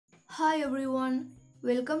Hi everyone,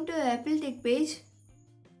 welcome to Apple Tech page.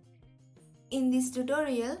 In this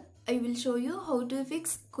tutorial, I will show you how to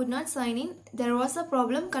fix could not sign in. There was a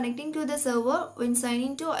problem connecting to the server when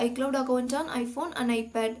signing to iCloud account on iPhone and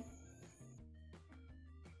iPad.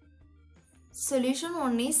 Solution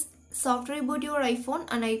 1 is soft reboot your iPhone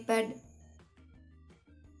and iPad.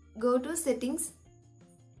 Go to settings.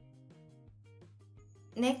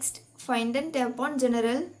 Next, find and tap on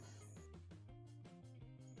general.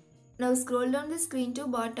 Now scroll down the screen to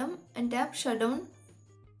bottom and tap shutdown.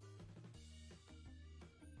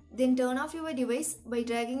 Then turn off your device by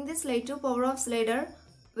dragging the slide to power off slider.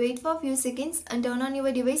 Wait for a few seconds and turn on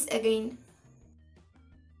your device again.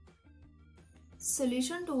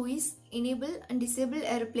 Solution 2 is enable and disable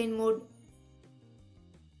airplane mode.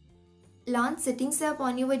 Launch settings app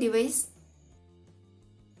on your device.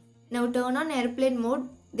 Now turn on airplane mode,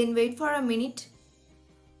 then wait for a minute.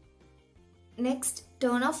 Next,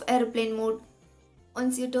 turn off airplane mode.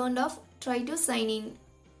 Once you turned off, try to sign in.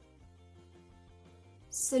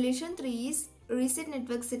 Solution 3 is reset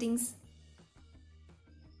network settings.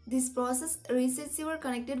 This process resets your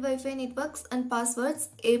connected Wi-Fi networks and passwords,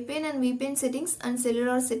 APN and VPN settings and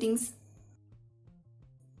cellular settings.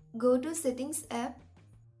 Go to Settings app.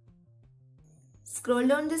 Scroll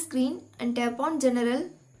down the screen and tap on General.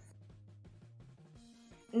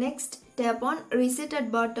 Next, tap on Reset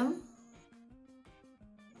at bottom.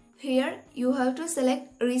 Here, you have to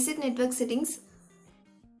select Reset Network Settings.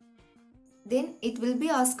 Then it will be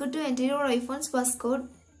asked to enter your iPhone's passcode.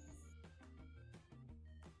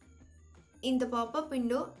 In the pop-up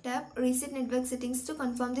window, tap Reset Network Settings to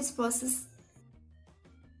confirm this process.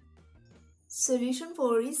 Solution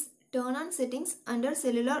 4 is turn on settings under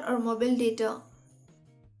cellular or mobile data.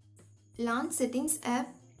 Launch Settings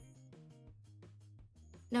app.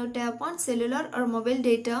 Now tap on cellular or mobile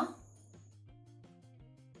data.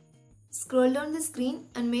 Scroll down the screen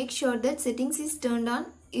and make sure that settings is turned on.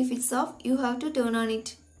 If it's off, you have to turn on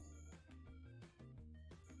it.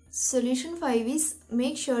 Solution 5 is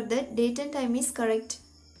make sure that date and time is correct.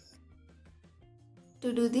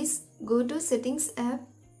 To do this, go to Settings app.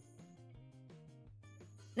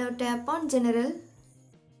 Now tap on General.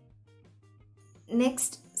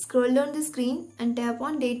 Next, scroll down the screen and tap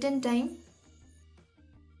on Date and Time.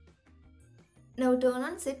 Now turn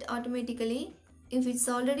on Set automatically. If it's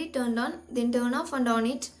already turned on, then turn off and on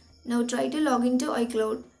it. Now try to log into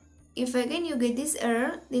iCloud. If again you get this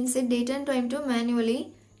error, then set date and time to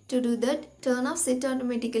manually. To do that, turn off Set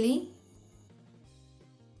automatically.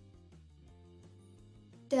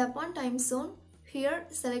 Tap on Time Zone. Here,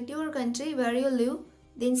 select your country where you live,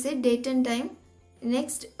 then set date and time.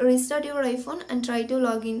 Next, restart your iPhone and try to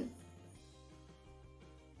log in.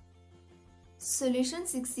 Solution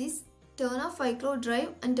 6 is turn off iCloud Drive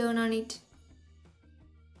and turn on it.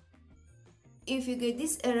 If you get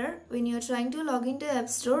this error when you are trying to log into App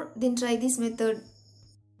Store, then try this method.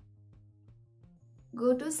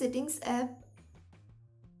 Go to Settings app.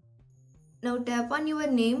 Now tap on your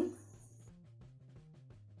name.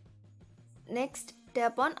 Next,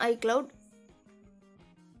 tap on iCloud.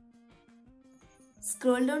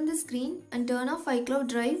 Scroll down the screen and turn off iCloud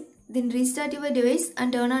Drive, then restart your device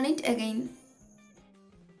and turn on it again.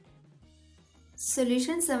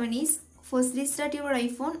 Solution 7 is first restart your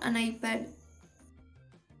iPhone and iPad.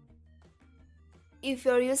 If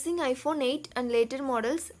you are using iPhone 8 and later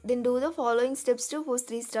models, then do the following steps to force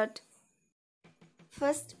restart.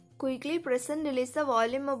 First, quickly press and release the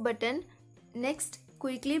volume up button. Next,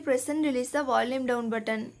 quickly press and release the volume down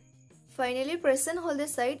button. Finally, press and hold the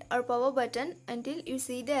side or power button until you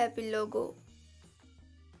see the Apple logo.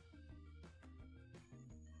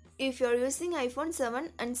 If you are using iPhone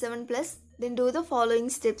 7 and 7 Plus, then do the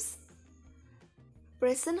following steps.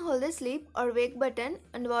 Press and hold the sleep or wake button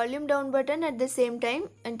and volume down button at the same time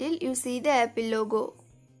until you see the Apple logo.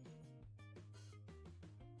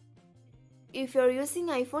 If you are using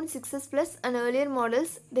iPhone 6s Plus and earlier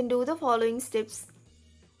models, then do the following steps.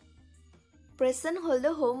 Press and hold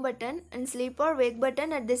the home button and sleep or wake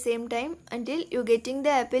button at the same time until you getting the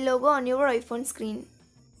Apple logo on your iPhone screen.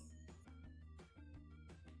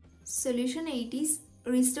 Solution 8 is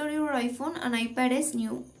restore your iPhone and iPad as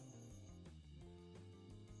new.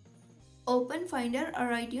 Open Finder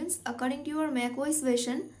or iTunes according to your macOS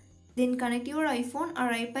version, then connect your iPhone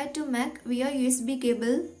or iPad to Mac via USB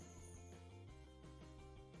cable.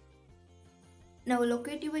 Now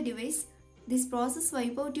locate your device. This process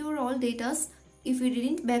wipe out your all datas. If you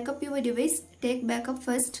didn't backup your device, take backup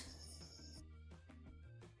first.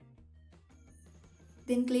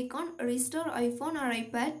 Then click on Restore iPhone or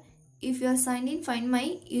iPad. If you are signed in Find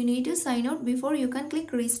My, you need to sign out before you can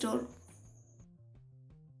click Restore.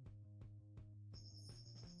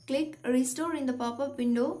 Click Restore in the pop-up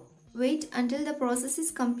window. Wait until the process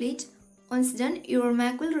is complete. Once done, your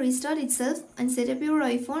Mac will restart itself and set up your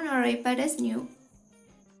iPhone or iPad as new.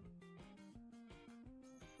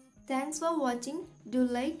 Thanks for watching. Do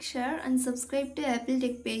like, share and subscribe to Apple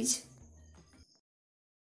Tech page.